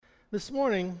This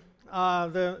morning,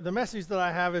 the message that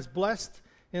I have is blessed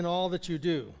in all that you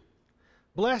do.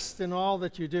 Blessed in all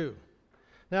that you do.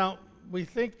 Now, we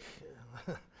can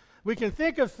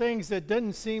think of things that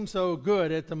didn't seem so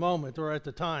good at the moment or at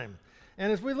the time.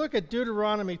 And as we look at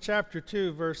Deuteronomy chapter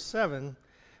 2, verse 7,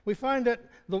 we find that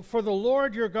for the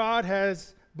Lord your God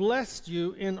has blessed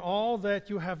you in all that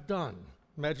you have done.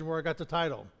 Imagine where I got the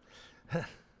title.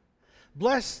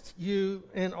 Blessed you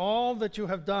in all that you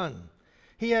have done.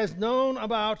 He has known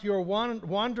about your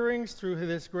wanderings through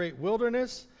this great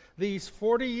wilderness. These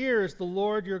 40 years the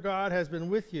Lord your God has been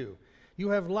with you. You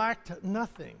have lacked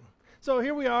nothing. So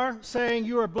here we are saying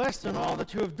you are blessed in all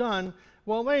that you have done.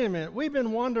 Well, wait a minute. We've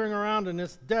been wandering around in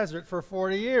this desert for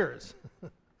 40 years.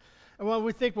 Well,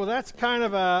 we think, well, that's kind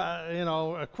of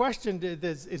a question.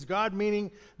 Is God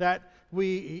meaning that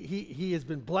He has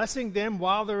been blessing them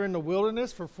while they're in the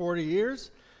wilderness for 40 years?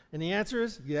 And the answer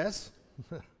is yes.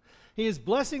 He is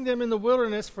blessing them in the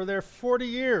wilderness for their 40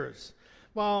 years.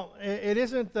 Well, it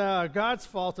isn't God's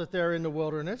fault that they're in the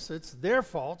wilderness. It's their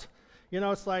fault.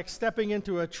 It's like stepping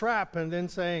into a trap and then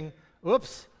saying,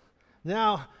 oops,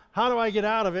 now how do I get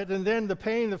out of it? And then the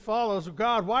pain that follows,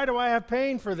 God, why do I have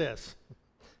pain for this?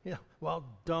 Well,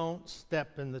 don't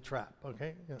step in the trap,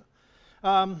 okay?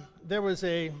 There was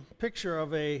a picture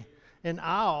of an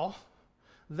owl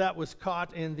that was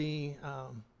caught in the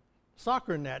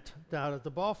soccer net down at the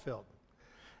ball field.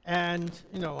 And,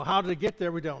 how did it get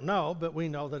there, we don't know, but we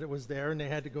know that it was there, and they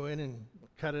had to go in and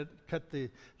cut the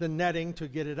netting to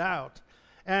get it out.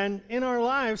 And in our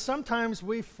lives, sometimes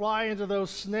we fly into those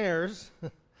snares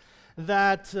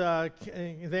that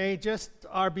they just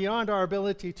are beyond our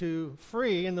ability to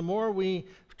free, and the more we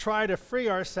try to free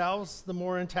ourselves, the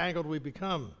more entangled we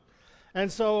become.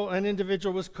 And so an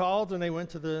individual was called, and they went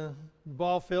to the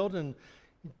ball field and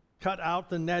cut out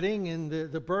the netting, and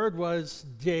the bird was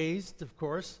dazed, of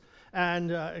course, and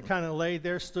it kind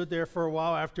of stood there for a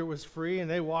while after it was free, and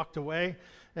they walked away,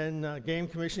 and Game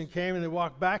Commission came, and they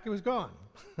walked back, it was gone.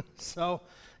 So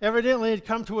evidently it had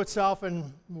come to itself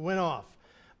and went off.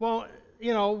 Well,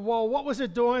 what was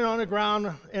it doing on the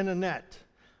ground in a net?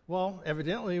 Well,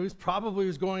 evidently it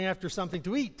was going after something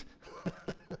to eat.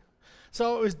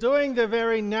 So it was doing the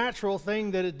very natural thing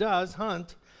that it does,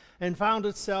 hunt, and found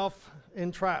itself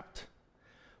entrapped.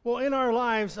 Well, in our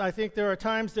lives, I think there are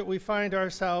times that we find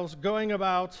ourselves going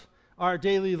about our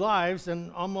daily lives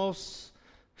and almost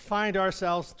find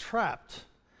ourselves trapped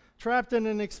in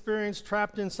an experience,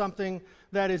 trapped in something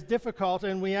that is difficult,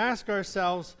 and we ask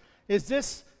ourselves, is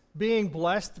this being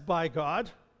blessed by God?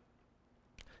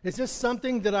 Is this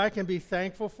something that I can be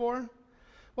thankful for?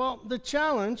 Well, the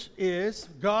challenge is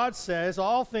God says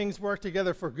all things work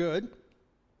together for good.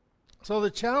 So the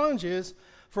challenge is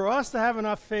for us to have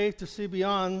enough faith to see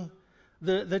beyond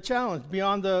the challenge,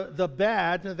 beyond the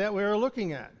bad that we're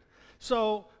looking at.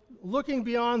 So looking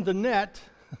beyond the net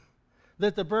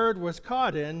that the bird was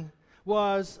caught in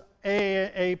was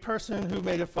a person who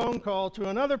made a phone call to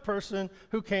another person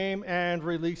who came and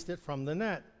released it from the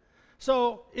net.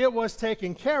 So it was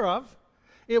taken care of,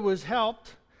 it was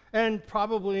helped, and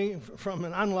probably from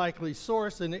an unlikely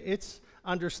source in its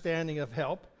understanding of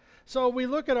help. So we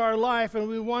look at our life and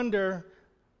we wonder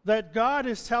that God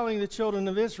is telling the children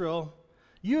of Israel,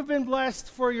 you've been blessed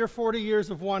for your 40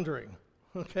 years of wandering.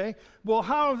 Okay? Well,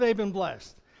 how have they been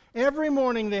blessed? Every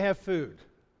morning they have food.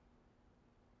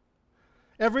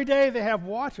 Every day they have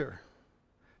water.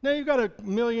 Now you've got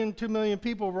 1 million, 2 million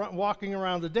people walking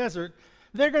around the desert.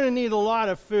 They're going to need a lot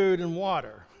of food and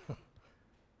water.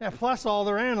 And plus all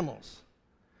their animals.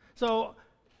 So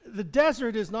the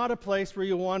desert is not a place where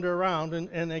you wander around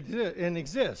and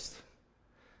exist.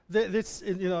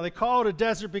 They call it a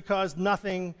desert because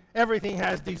everything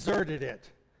has deserted it.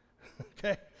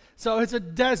 Okay? So it's a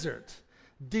desert,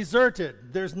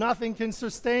 deserted. There's nothing can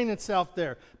sustain itself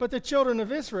there. But the children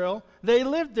of Israel, they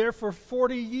lived there for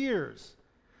 40 years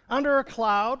under a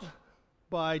cloud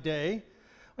by day,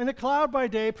 and the cloud by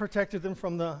day protected them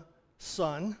from the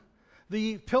sun.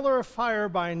 The pillar of fire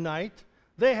by night.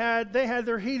 They had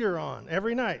their heater on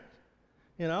every night.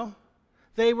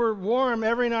 They were warm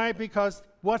every night because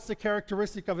what's the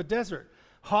characteristic of a desert?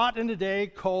 Hot in the day,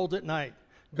 cold at night.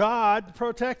 God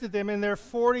protected them in their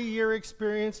 40-year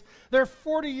experience, their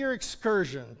 40-year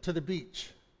excursion to the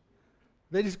beach.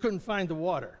 They just couldn't find the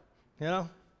water,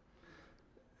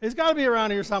 It's got to be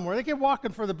around here somewhere. They keep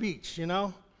walking for the beach,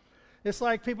 It's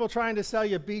like people trying to sell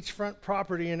you beachfront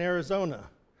property in Arizona.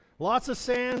 Lots of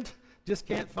sand, just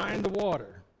can't find the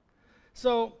water.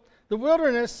 So the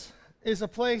wilderness is a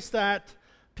place that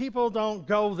people don't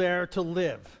go there to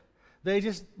live.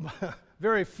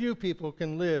 Very few people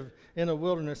can live in a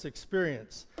wilderness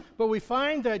experience. but we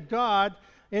find that God,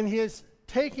 in his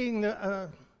taking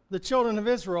the children of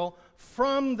Israel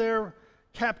from their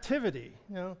captivity,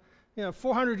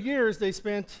 400 years they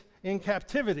spent in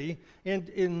captivity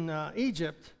in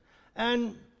Egypt,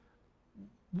 and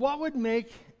what would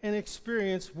make an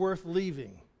experience worth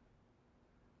leaving?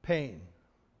 Pain.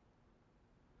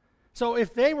 So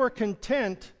if they were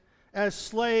content as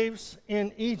slaves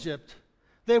in Egypt,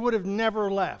 they would have never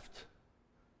left.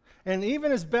 And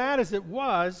even as bad as it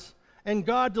was, and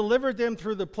God delivered them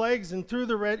through the plagues and through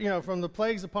the from the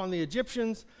plagues upon the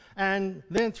Egyptians, and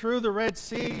then through the Red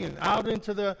Sea and out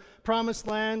into the Promised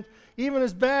Land, even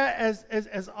as bad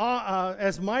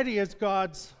as mighty as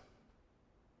God's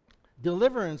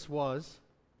deliverance was,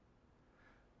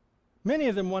 many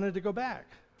of them wanted to go back.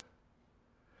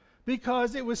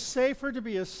 Because it was safer to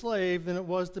be a slave than it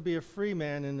was to be a free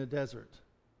man in the desert,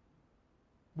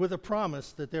 with a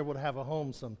promise that they would have a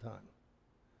home sometime.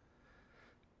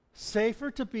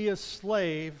 Safer to be a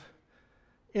slave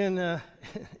in a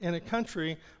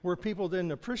country where people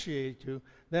didn't appreciate you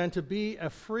than to be a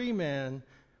free man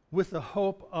with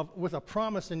with a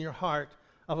promise in your heart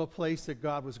of a place that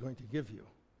God was going to give you.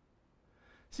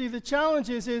 See, the challenge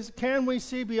is can we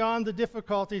see beyond the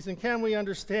difficulties, and can we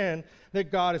understand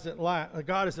that God is at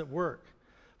work?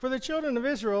 For the children of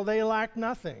Israel, they lacked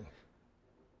nothing.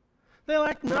 They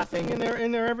lacked nothing in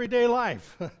their everyday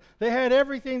life. They had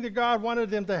everything that God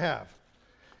wanted them to have.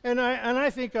 And I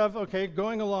think of,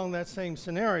 going along that same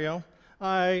scenario,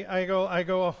 I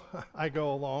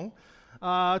go along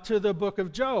to the book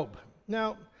of Job.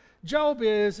 Now, Job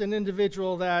is an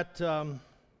individual that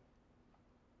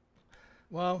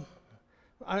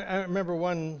I remember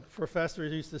one professor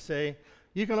used to say,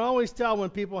 you can always tell when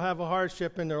people have a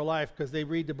hardship in their life because they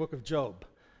read the book of Job.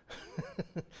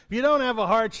 If you don't have a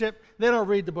hardship, they don't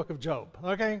read the book of Job,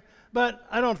 okay? But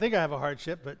I don't think I have a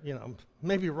hardship, but,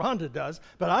 maybe Rhonda does,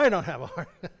 but I don't have a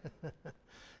hardship.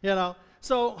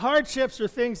 So hardships are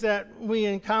things that we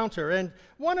encounter. And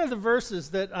one of the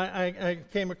verses that I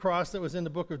came across that was in the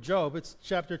book of Job, it's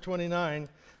chapter 29,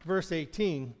 verse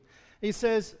 18. He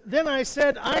says, "Then I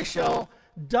said, I shall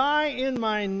die in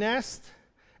my nest,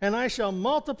 and I shall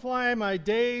multiply my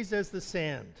days as the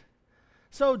sand."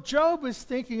 So Job is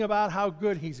thinking about how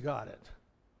good he's got it.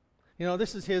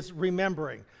 This is his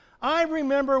remembering. I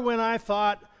remember when I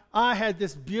thought I had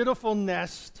this beautiful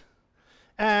nest,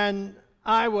 and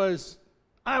I was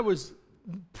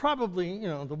probably,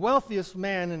 the wealthiest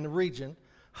man in the region,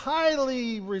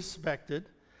 highly respected,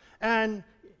 and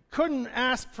couldn't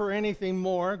ask for anything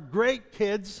more. Great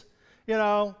kids,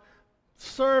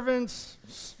 servants,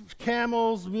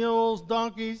 camels, mules,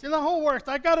 donkeys, the whole works.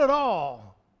 I got it all.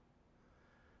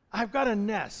 I've got a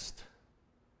nest.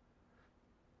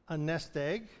 A nest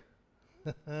egg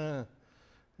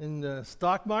in the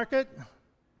stock market.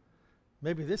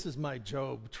 Maybe this is my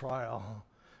Job trial.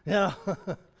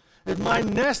 Is my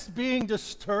nest being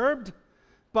disturbed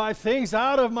by things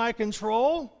out of my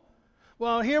control?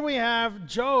 Well, here we have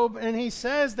Job, and he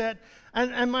says that,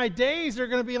 and my days are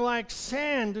going to be like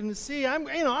sand in the sea.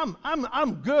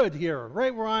 I'm good here,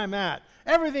 right where I'm at.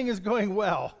 Everything is going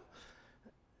well.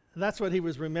 That's what he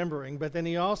was remembering. But then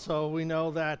we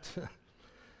know that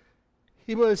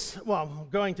he was,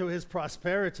 going to his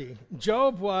prosperity.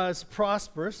 Job was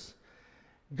prosperous,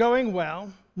 going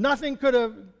well. Nothing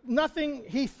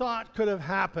he thought could have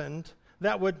happened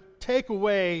that would take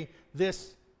away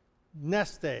this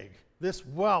nest egg, this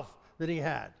wealth that he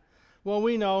had. Well,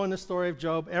 we know in the story of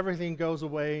Job, everything goes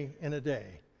away in a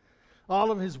day.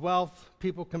 All of his wealth,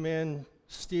 people come in,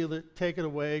 steal it, take it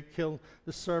away, kill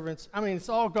the servants. It's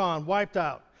all gone, wiped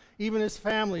out. Even his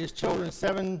family, his children,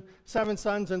 seven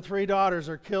sons and 3 daughters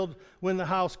are killed when the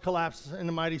house collapses in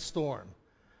a mighty storm.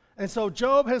 And so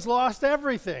Job has lost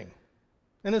everything.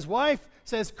 And his wife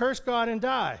says, curse God and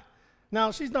die. Now,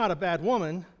 she's not a bad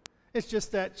woman. It's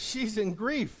just that she's in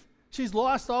grief. She's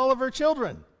lost all of her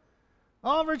children.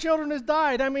 All of her children has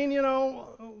died.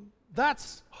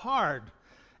 That's hard.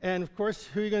 And, of course,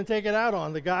 who are you going to take it out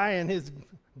on? The guy and his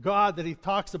God that he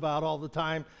talks about all the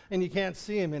time, and you can't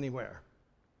see him anywhere.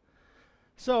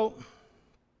 So,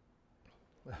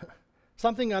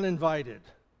 something uninvited.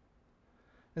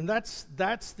 And that's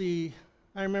I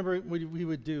remember we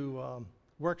would do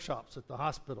workshops at the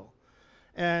hospital.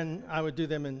 And I would do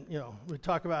them, and we'd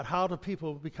talk about how do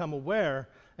people become aware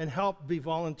and help be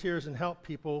volunteers and help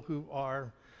people who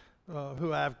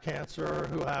who have cancer or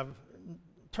who have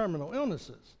terminal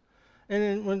illnesses. And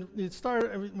then when it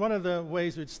started, one of the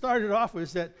ways we'd started off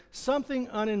was that something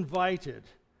uninvited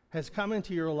has come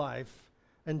into your life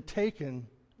and taken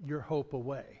your hope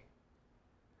away.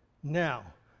 Now,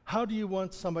 how do you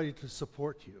want somebody to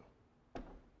support you?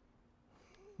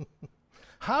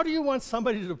 How do you want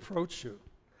somebody to approach you?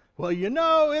 Well,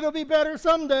 it'll be better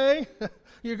someday.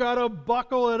 You got to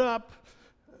buckle it up.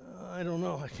 I don't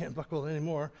know. I can't buckle it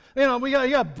anymore. You got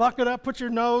to buckle it up, put your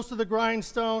nose to the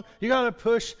grindstone. You got to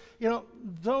push.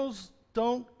 Those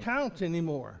don't count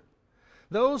anymore.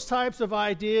 Those types of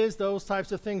ideas, those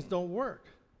types of things don't work.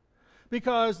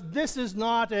 Because this is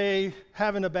not a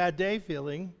having a bad day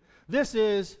feeling. This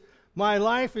is my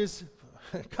life is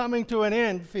coming to an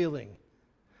end feeling.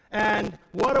 And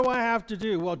what do I have to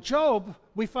do? Well, Job,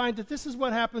 we find that this is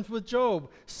what happens with Job.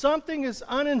 Something is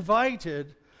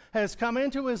uninvited has come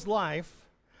into his life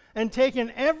and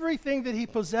taken everything that he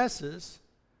possesses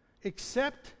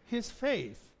except his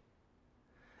faith.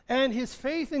 And his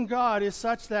faith in God is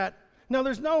such that, now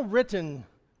there's no written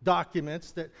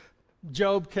documents that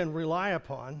Job can rely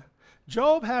upon.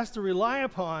 Job has to rely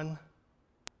upon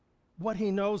what he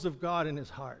knows of God in his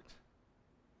heart.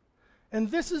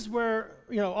 And this is where,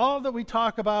 all that we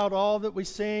talk about, all that we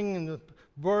sing, and the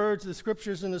words, the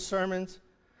scriptures, and the sermons,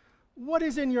 what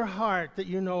is in your heart that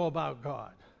you know about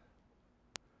God?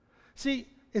 See,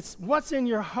 it's what's in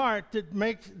your heart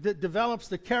that develops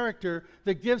the character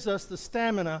that gives us the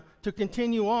stamina to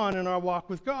continue on in our walk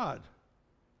with God.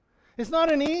 It's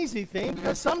not an easy thing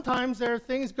because sometimes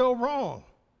things go wrong.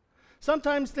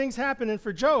 Sometimes things happen, and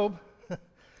for Job,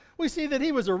 we see that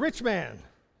he was a rich man.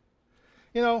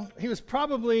 He was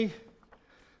probably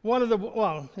he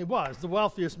was the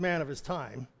wealthiest man of his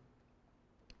time.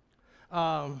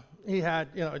 He had,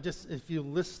 just if you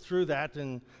list through that,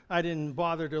 and I didn't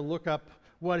bother to look up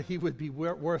what he would be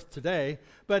worth today,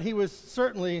 but he was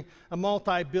certainly a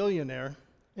multi-billionaire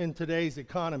in today's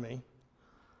economy.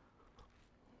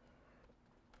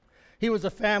 He was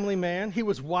a family man. He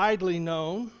was widely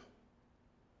known.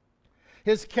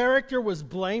 His character was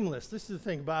blameless. This is the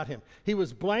thing about him. He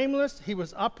was blameless. He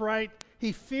was upright.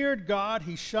 He feared God.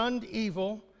 He shunned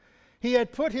evil. He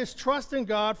had put his trust in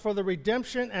God for the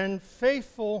redemption and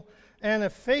faithfully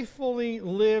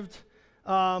lived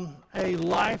a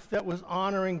life that was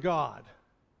honoring God.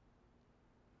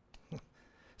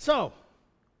 So,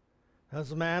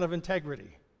 as a man of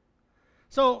integrity.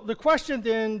 So the question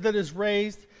then that is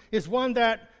raised is one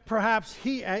that perhaps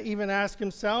he even asked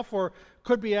himself or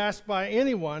could be asked by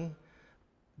anyone.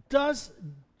 Does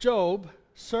Job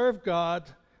serve God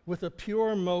with a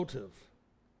pure motive?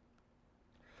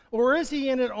 Or is he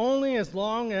in it only as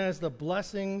long as the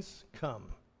blessings come?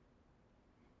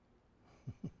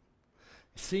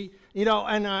 See,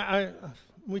 and I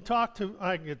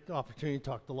get the opportunity to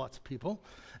talk to lots of people.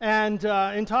 And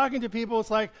in talking to people, it's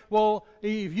like, well,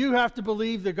 if you have to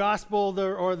believe the gospel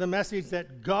or the message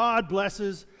that God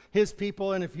blesses his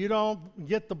people, and if you don't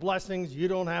get the blessings, you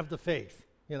don't have the faith.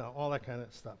 All that kind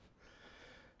of stuff.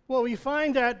 Well, we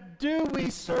find that, do we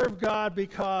serve God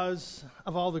because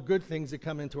of all the good things that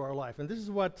come into our life? And this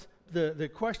is what the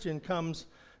question comes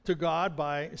to God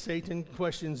by Satan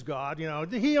questions God.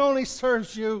 He only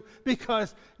serves you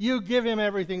because you give him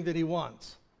everything that he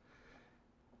wants.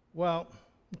 Well,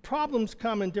 problems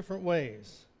come in different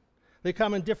ways. They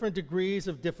come in different degrees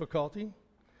of difficulty.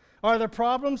 Are there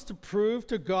problems to prove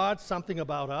to God something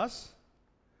about us?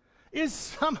 Is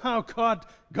somehow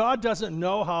God doesn't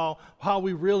know how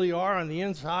we really are on the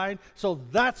inside, so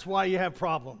that's why you have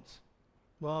problems?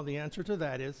 Well, the answer to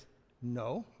that is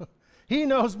no. He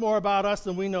knows more about us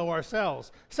than we know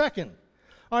ourselves. Second,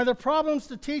 are there problems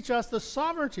to teach us the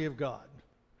sovereignty of God?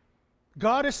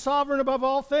 God is sovereign above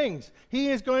all things. He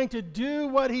is going to do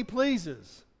what he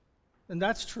pleases. And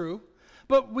that's true.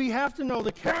 But we have to know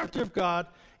the character of God.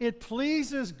 It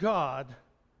pleases God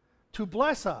to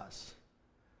bless us,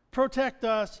 protect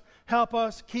us, help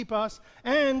us, keep us,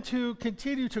 and to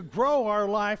continue to grow our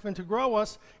life and to grow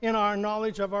us in our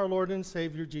knowledge of our Lord and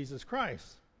Savior Jesus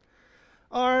Christ.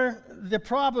 Are the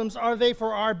problems, are they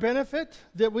for our benefit,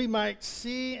 that we might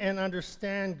see and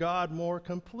understand God more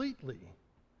completely?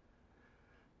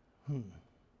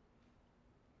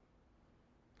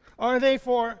 Are they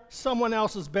for someone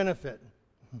else's benefit?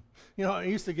 I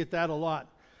used to get that a lot.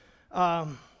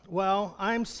 Well,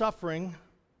 I'm suffering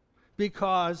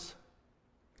because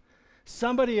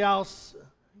somebody else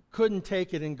couldn't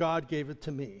take it and God gave it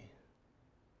to me.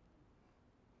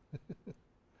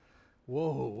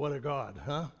 Whoa, what a God,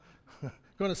 huh?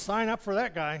 Going to sign up for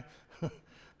that guy.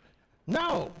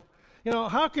 No.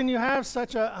 How can you have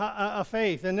such a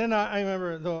faith? And then I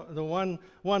remember the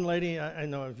one lady, I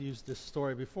know I've used this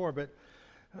story before, but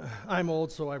I'm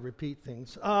old, so I repeat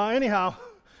things. Anyhow,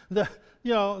 the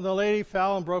lady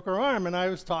fell and broke her arm, and I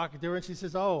was talking to her, and she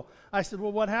says, I said,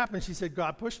 well, what happened? She said,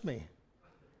 God pushed me.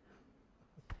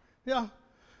 Yeah,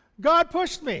 God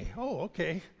pushed me. Oh,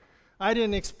 okay. I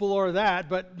didn't explore that,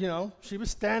 but, she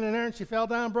was standing there and she fell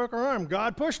down and broke her arm.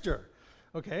 God pushed her.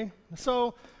 Okay?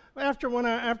 So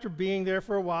after being there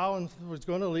for a while and was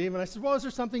going to leave, and I said, well, is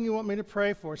there something you want me to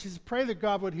pray for? She said, pray that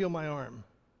God would heal my arm.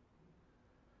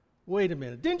 Wait a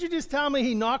minute. Didn't you just tell me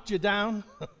he knocked you down?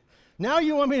 Now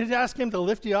you want me to ask him to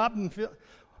lift you up and feel...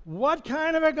 What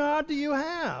kind of a God do you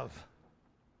have?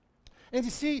 And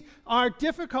you see, our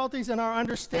difficulties and our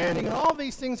understanding and all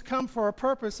these things come for a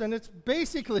purpose, and it's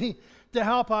basically to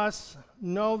help us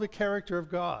know the character of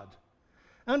God.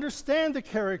 Understand the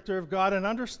character of God and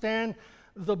understand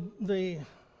the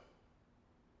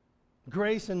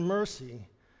grace and mercy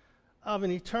of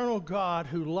an eternal God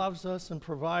who loves us and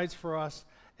provides for us,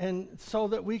 and so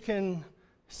that we can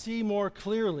see more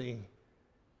clearly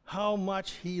how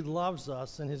much he loves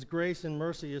us and his grace and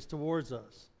mercy is towards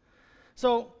us.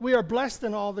 So we are blessed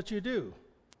in all that you do.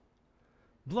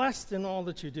 Blessed in all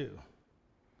that you do.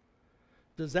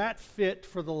 Does that fit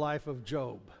for the life of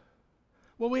Job?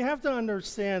 Well, we have to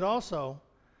understand also,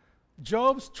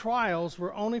 Job's trials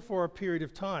were only for a period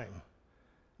of time.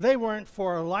 They weren't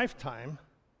for a lifetime.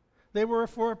 They were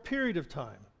for a period of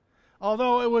time.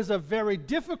 Although it was a very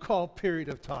difficult period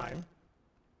of time,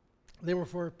 they were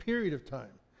for a period of time.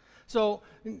 So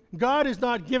God has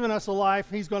not given us a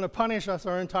life. He's going to punish us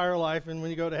our entire life, and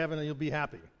when you go to heaven, you'll be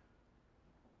happy.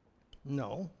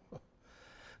 No.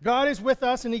 God is with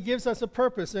us, and he gives us a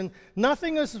purpose. And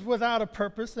nothing is without a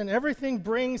purpose, and everything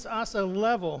brings us a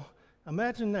level.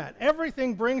 Imagine that.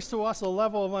 Everything brings to us a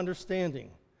level of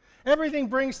understanding. Everything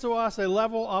brings to us a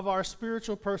level of our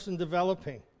spiritual person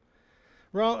developing.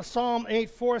 Psalm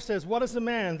 8:4 says, what is a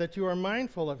man that you are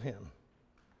mindful of him?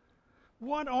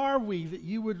 What are we that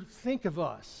you would think of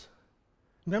us?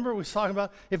 Remember we were talking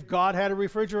about if God had a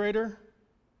refrigerator?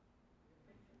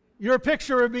 Your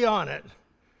picture would be on it.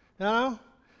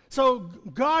 So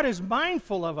God is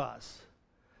mindful of us.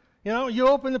 You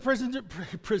open the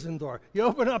prison door. You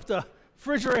open up the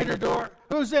refrigerator door.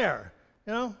 Who's there?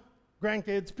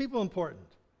 Grandkids, people important.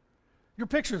 Your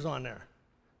picture's on there.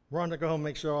 We're on to go home and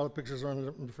make sure all the pictures are on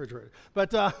the refrigerator.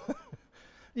 But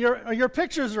your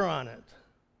pictures are on it.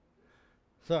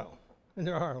 So, and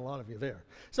there are a lot of you there.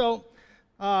 So,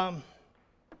 one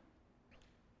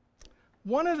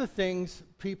of the things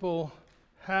people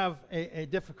have a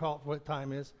difficult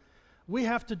time is we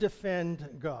have to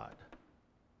defend God.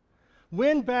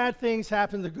 When bad things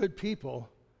happen to good people,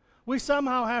 we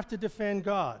somehow have to defend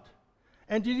God.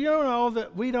 And did you know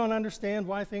that we don't understand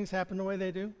why things happen the way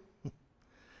they do?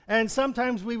 And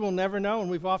sometimes we will never know, and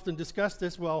we've often discussed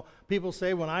this. Well, people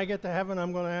say, when I get to heaven,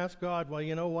 I'm going to ask God. Well,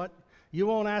 you know what? You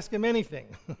won't ask him anything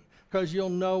because you'll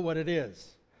know what it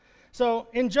is. So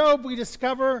in Job, we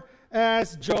discover,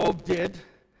 as Job did,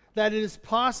 that it is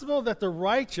possible that the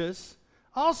righteous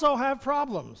also have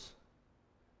problems.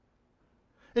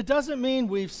 It doesn't mean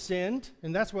we've sinned,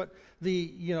 and that's what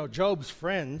Job's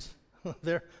friends,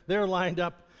 they're lined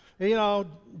up.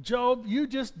 Job, you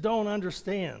just don't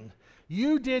understand.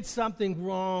 You did something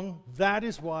wrong. That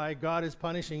is why God is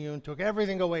punishing you and took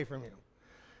everything away from you.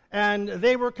 And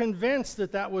they were convinced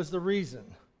that that was the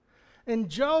reason. And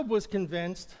Job was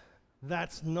convinced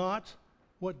that's not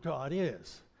what God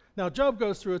is. Now, Job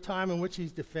goes through a time in which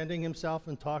he's defending himself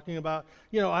and talking about,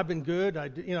 I've been good. I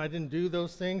didn't do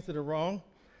those things that are wrong.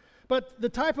 But the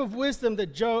type of wisdom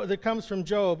that comes from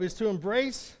Job is to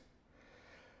embrace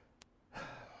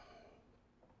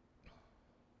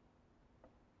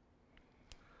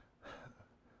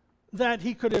that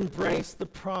he could embrace the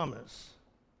promise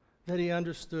that he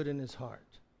understood in his heart.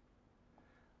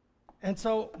 And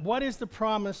so, what is the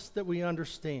promise that we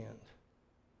understand?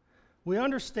 We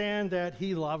understand that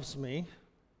he loves me.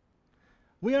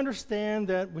 We understand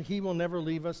that he will never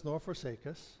leave us nor forsake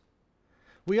us.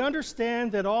 We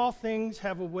understand that all things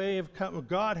have a way of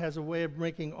God has a way of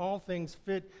making all things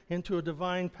fit into a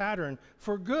divine pattern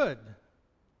for good.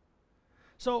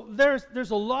 So there's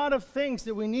a lot of things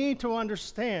that we need to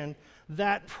understand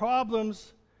that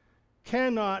problems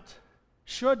cannot,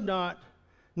 should not,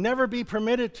 never be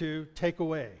permitted to take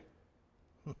away.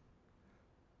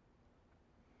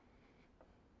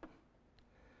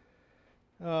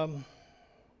 What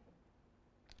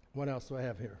else do I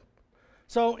have here?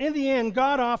 So in the end,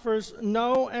 God offers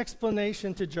no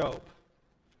explanation to Job.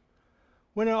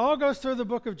 When it all goes through the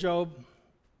book of Job,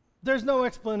 there's no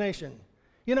explanation.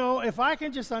 If I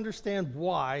can just understand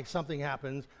why something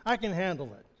happens, I can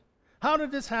handle it. How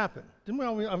did this happen?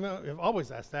 I've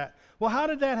always asked that. Well, how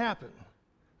did that happen?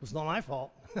 It was not my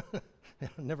fault.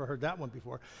 I've never heard that one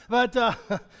before. But,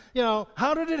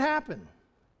 how did it happen?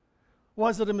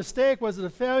 Was it a mistake? Was it a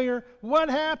failure? What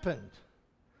happened?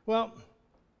 Well,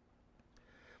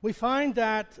 we find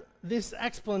that this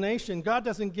explanation, God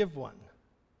doesn't give one.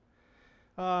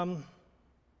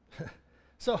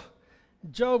 So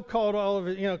Job called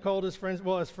called his friends.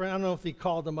 Well, his friend, I don't know if he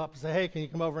called them up and said, hey, can you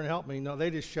come over and help me? No,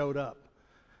 they just showed up.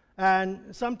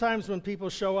 And sometimes when people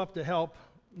show up to help,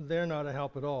 they're not a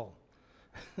help at all.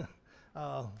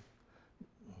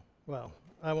 Well,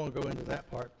 I won't go into that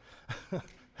part.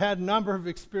 Had a number of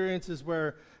experiences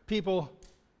where people,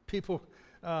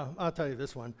 I'll tell you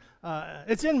this one.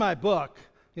 It's in my book,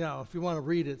 if you want to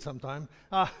read it sometime.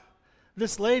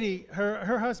 This lady,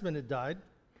 her husband had died,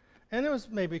 and it was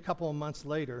maybe a couple of months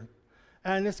later,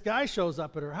 and this guy shows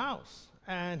up at her house,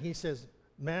 and he says,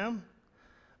 ma'am,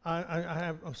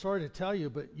 I'm sorry to tell you,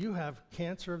 but you have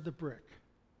cancer of the brick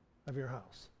of your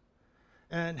house.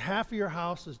 And half of your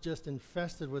house is just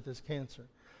infested with this cancer.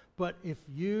 But if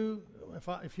you'll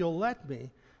let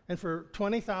me, and for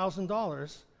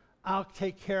 $20,000, I'll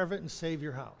take care of it and save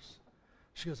your house.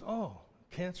 She goes, oh,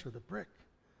 cancer of the brick.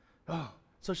 Oh,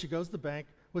 so she goes to the bank,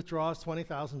 withdraws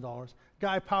 $20,000.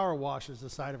 Guy power washes the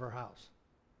side of her house.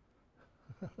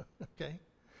 Okay?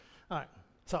 All right,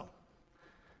 so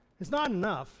it's not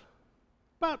enough.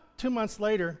 About 2 months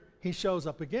later, he shows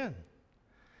up again.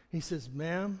 He says,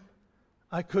 ma'am,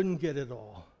 I couldn't get it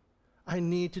all. I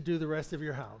need to do the rest of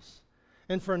your house.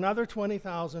 And for another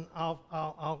 $20,000,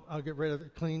 I'll get rid of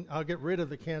I'll get rid of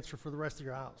the cancer for the rest of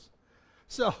your house.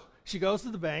 So she goes to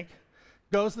the bank,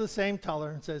 goes to the same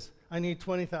teller and says, I need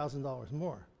 $20,000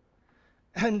 more.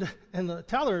 And the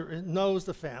teller knows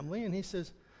the family, and he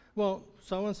says, well,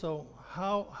 so-and-so,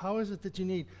 how is it that you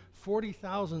need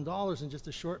 $40,000 in just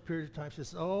a short period of time? She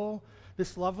says, oh,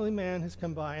 this lovely man has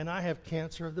come by, and I have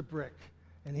cancer of the brick,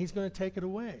 and he's going to take it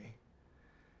away.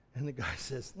 And the guy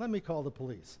says, let me call the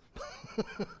police.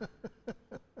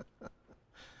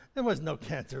 There was no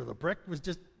cancer of the brick. It was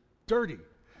just dirty.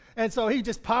 And so he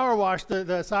just power washed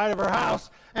the side of her house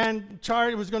and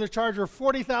was going to charge her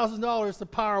 $40,000 to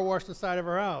power wash the side of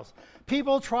her house.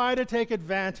 People try to take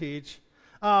advantage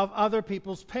of other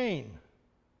people's pain.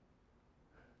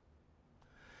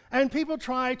 And people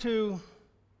try to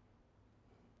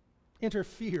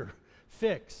interfere,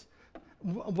 fix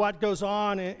what goes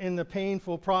on in the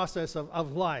painful process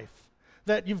of life,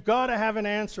 that you've got to have an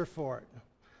answer for it.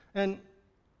 And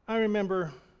I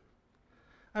remember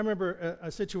a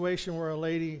situation where a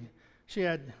lady, she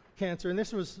had cancer, and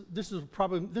this was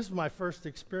my first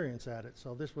experience at it,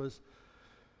 so this was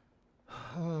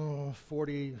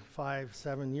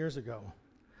 7 years ago.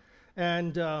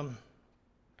 And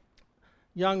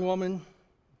young woman,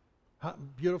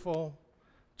 beautiful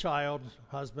child,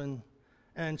 husband,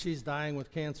 and she's dying with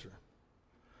cancer.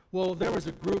 Well, there was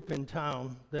a group in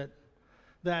town that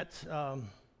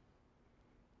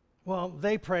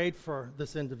they prayed for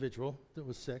this individual that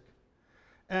was sick.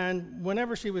 And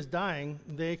whenever she was dying,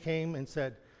 they came and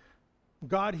said,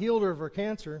 God healed her of her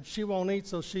cancer. She won't eat,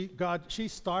 so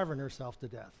she's starving herself to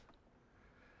death.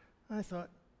 I thought,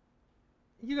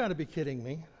 you got to be kidding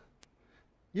me.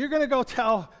 You're going to go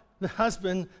tell the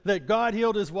husband that God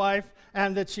healed his wife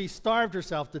and that she starved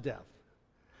herself to death.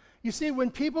 You see, when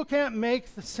people can't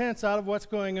make the sense out of what's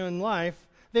going on in life,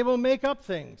 they will make up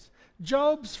things.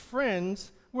 Job's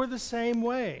friends were the same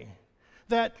way.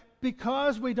 That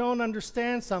because we don't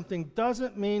understand something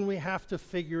doesn't mean we have to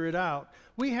figure it out.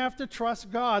 We have to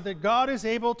trust God, that God is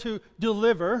able to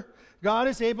deliver, God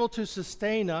is able to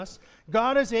sustain us,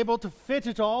 God is able to fit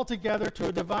it all together to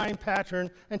a divine pattern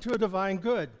and to a divine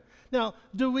good. Now,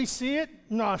 do we see it?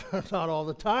 Not all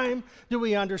the time. Do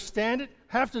we understand it?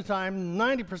 Half the time,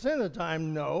 90% of the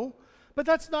time, no. But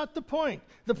that's not the point.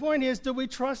 The point is, do we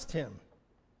trust him?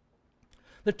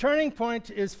 The turning point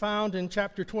is found in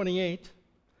chapter 28.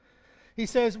 He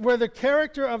says, where the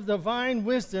character of divine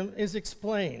wisdom is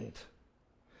explained.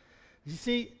 You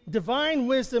see, divine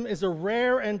wisdom is a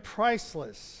rare and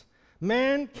priceless.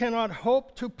 Man cannot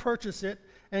hope to purchase it,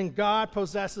 and God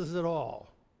possesses it all.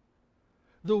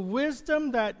 The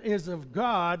wisdom that is of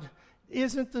God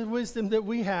isn't the wisdom that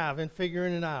we have in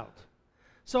figuring it out.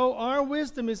 So our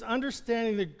wisdom is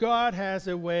understanding that God has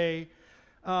a way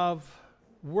of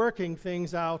working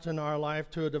things out in our life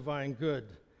to a divine good.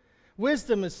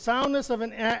 Wisdom is soundness of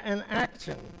an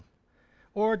action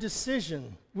or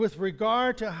decision with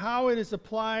regard to how it is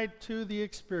applied to the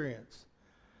experience.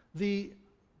 The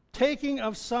taking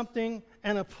of something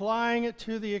and applying it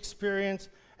to the experience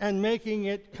and making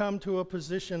it come to a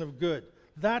position of good.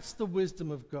 That's the wisdom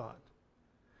of God.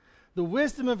 The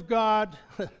wisdom of God,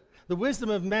 the wisdom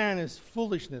of man is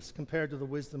foolishness compared to the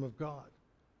wisdom of God.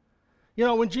 You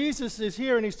know, when Jesus is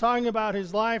here and he's talking about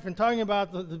his life and talking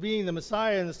about being the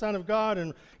Messiah and the Son of God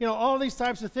and, all these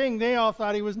types of things, they all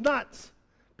thought he was nuts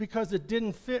because it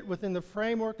didn't fit within the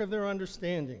framework of their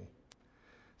understanding.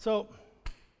 So,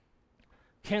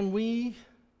 can we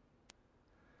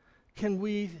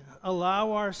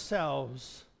allow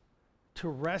ourselves to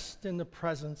rest in the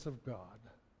presence of God?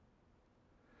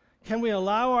 Can we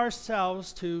allow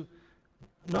ourselves to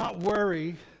not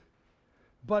worry,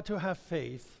 but to have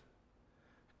faith?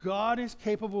 God is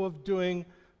capable of doing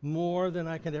more than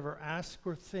I could ever ask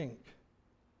or think.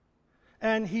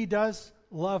 And He does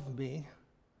love me.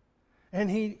 And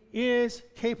He is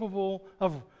capable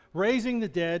of raising the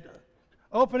dead,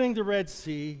 opening the Red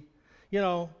Sea,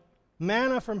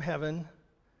 manna from heaven.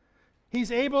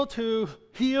 He's able to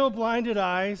heal blinded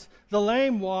eyes, the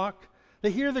lame walk,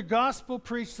 they hear the gospel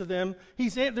preached to them.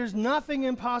 There's nothing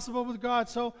impossible with God.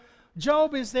 So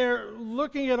Job is there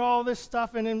looking at all this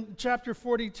stuff, and in chapter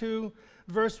 42,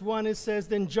 verse 1, it says,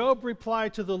 "Then Job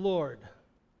replied to the Lord,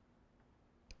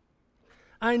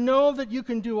 I know that you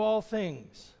can do all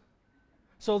things."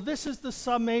 So this is the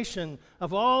summation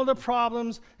of all the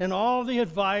problems and all the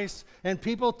advice and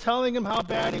people telling him how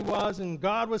bad he was and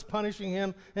God was punishing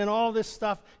him and all this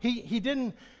stuff.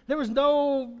 There was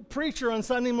no preacher on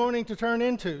Sunday morning to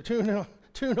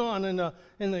tune on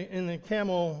in the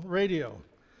Camel radio.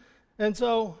 And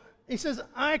so he says,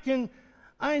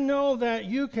 I know that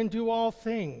you can do all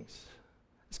things.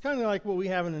 It's kind of like what we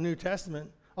have in the New Testament.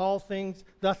 All things,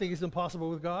 nothing is impossible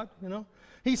with God,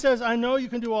 He says, I know you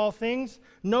can do all things.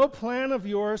 No plan of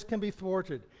yours can be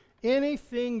thwarted.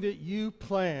 Anything that you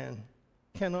plan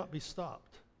cannot be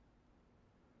stopped.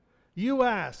 You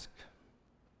ask,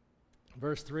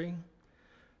 verse 3,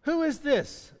 who is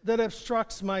this that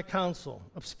obscures my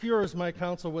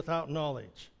counsel without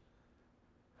knowledge?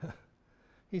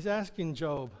 He's asking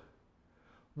Job,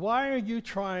 why are you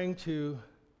trying to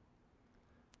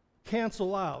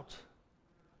cancel out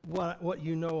what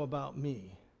you know about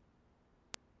me?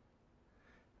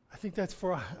 I think that's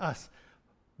for us.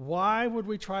 Why would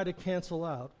we try to cancel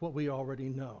out what we already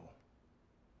know?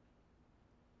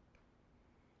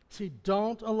 See,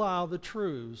 don't allow the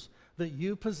truths that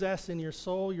you possess in your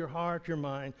soul, your heart, your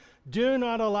mind, do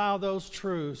not allow those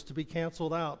truths to be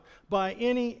canceled out by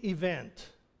any event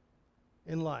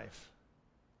in life.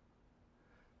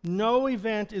 No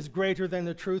event is greater than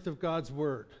the truth of God's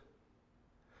word.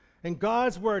 And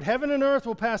God's word, heaven and earth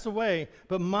will pass away,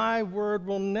 but my word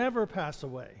will never pass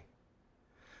away.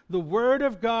 The word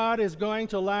of God is going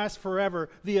to last forever.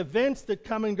 The events that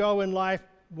come and go in life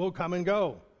will come and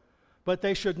go, but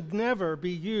they should never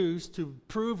be used to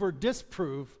prove or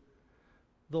disprove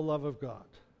the love of God.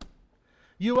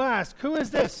 You ask, who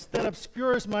is this that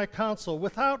obscures my counsel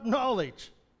without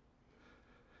knowledge?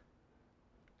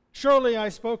 Surely I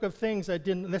spoke of things I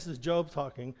didn't, this is Job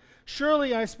talking.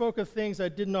 Surely I spoke of things I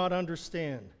did not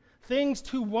understand, things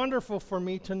too wonderful for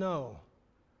me to know.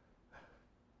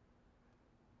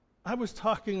 I was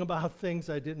talking about things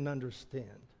I didn't understand.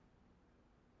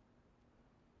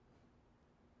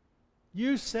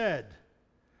 You said,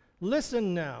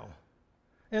 listen now,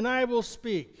 and I will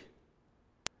speak.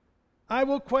 I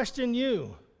will question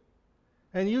you,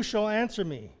 and you shall answer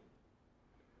me.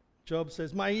 Job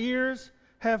says, my ears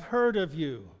have heard of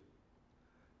you.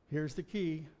 Here's the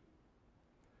key.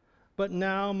 But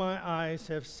now my eyes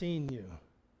have seen you.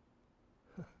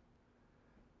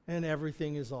 And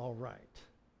everything is all right.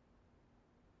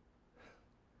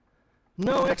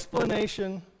 No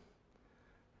explanation.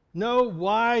 No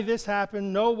why this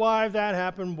happened. No why that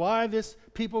happened. Why this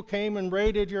people came and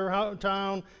raided your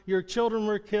town. Your children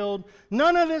were killed.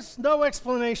 None of this. No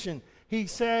explanation. He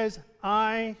says,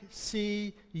 I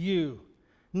see you.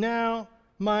 Now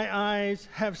my eyes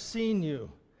have seen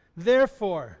you.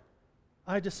 Therefore,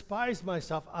 I despise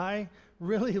myself. I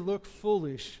really look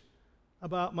foolish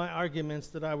about my arguments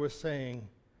that I was saying.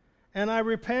 And I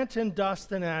repent in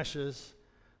dust and ashes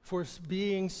for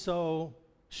being so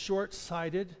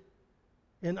short-sighted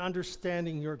in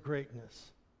understanding your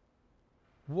greatness.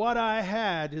 What I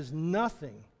had is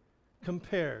nothing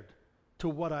compared to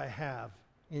what I have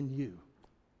in you.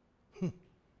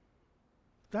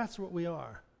 That's what we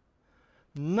are.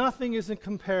 Nothing can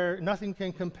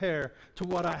compare to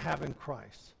what I have in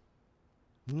Christ.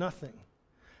 Nothing.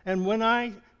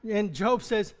 And Job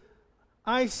says,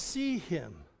 I see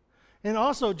him. And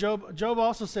also Job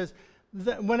also says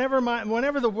that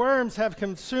whenever the worms have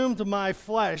consumed my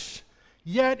flesh,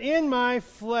 yet in my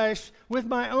flesh, with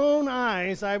my own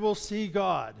eyes, I will see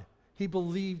God. He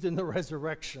believed in the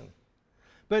resurrection.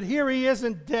 But here he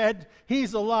isn't dead,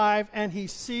 he's alive, and he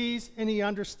sees and he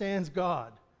understands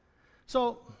God.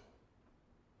 So,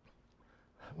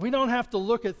 we don't have to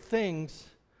look at things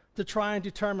to try and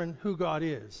determine who God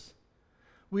is.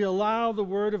 we allow the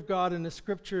Word of God and the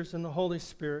Scriptures and the Holy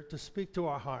Spirit to speak to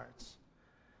our hearts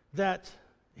that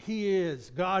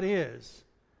God is,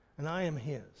 and I am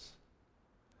His.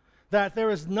 That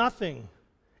there is nothing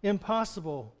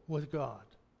impossible with God.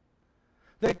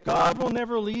 That God will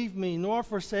never leave me nor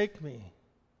forsake me.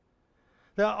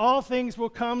 That all things will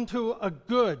come to a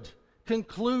good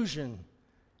conclusion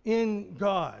in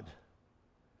God.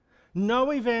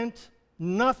 No event,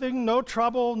 nothing, no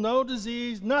trouble, no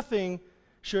disease, nothing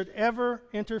should ever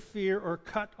interfere or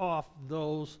cut off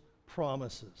those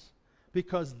promises,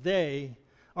 because they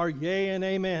are yea and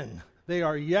amen. They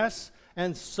are yes,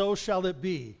 and so shall it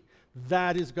be.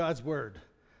 That is God's word.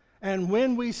 And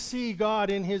when we see God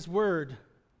in His word,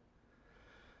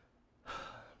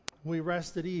 we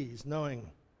rest at ease knowing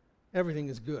everything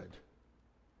is good.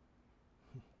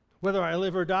 Whether I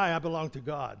live or die, I belong to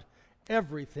God.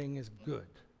 Everything is good.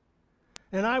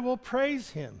 And I will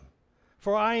praise Him,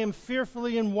 for I am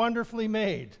fearfully and wonderfully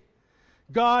made.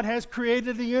 God has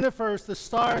created the universe, the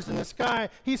stars in the sky.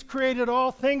 He's created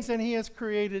all things, and He has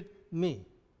created me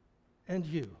and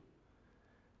you.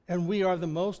 And we are the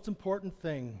most important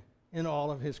thing in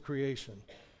all of His creation.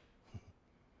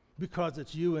 Because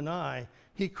it's you and I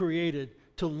He created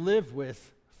to live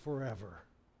with forever.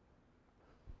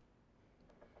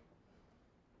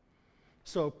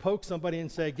 So poke somebody and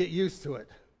say, get used to it.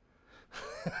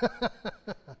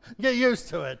 Get used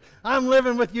to it. I'm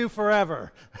living with you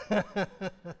forever.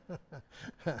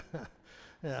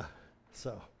 Yeah,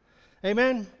 so,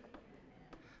 amen.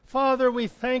 Father, we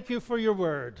thank You for Your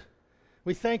word.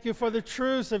 We thank You for the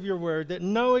truths of Your word, that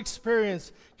no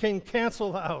experience can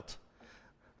cancel out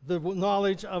the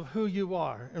knowledge of who You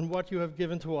are and what You have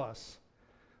given to us.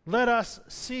 Let us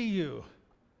see You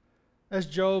as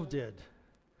Job did.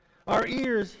 Our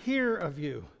ears hear of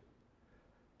You.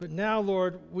 But now,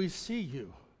 Lord, we see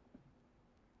You.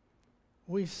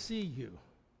 We see You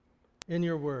in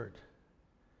Your word.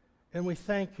 And we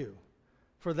thank You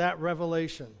for that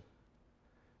revelation.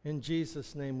 In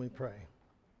Jesus' name we pray.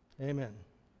 Amen.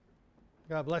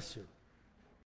 God bless you.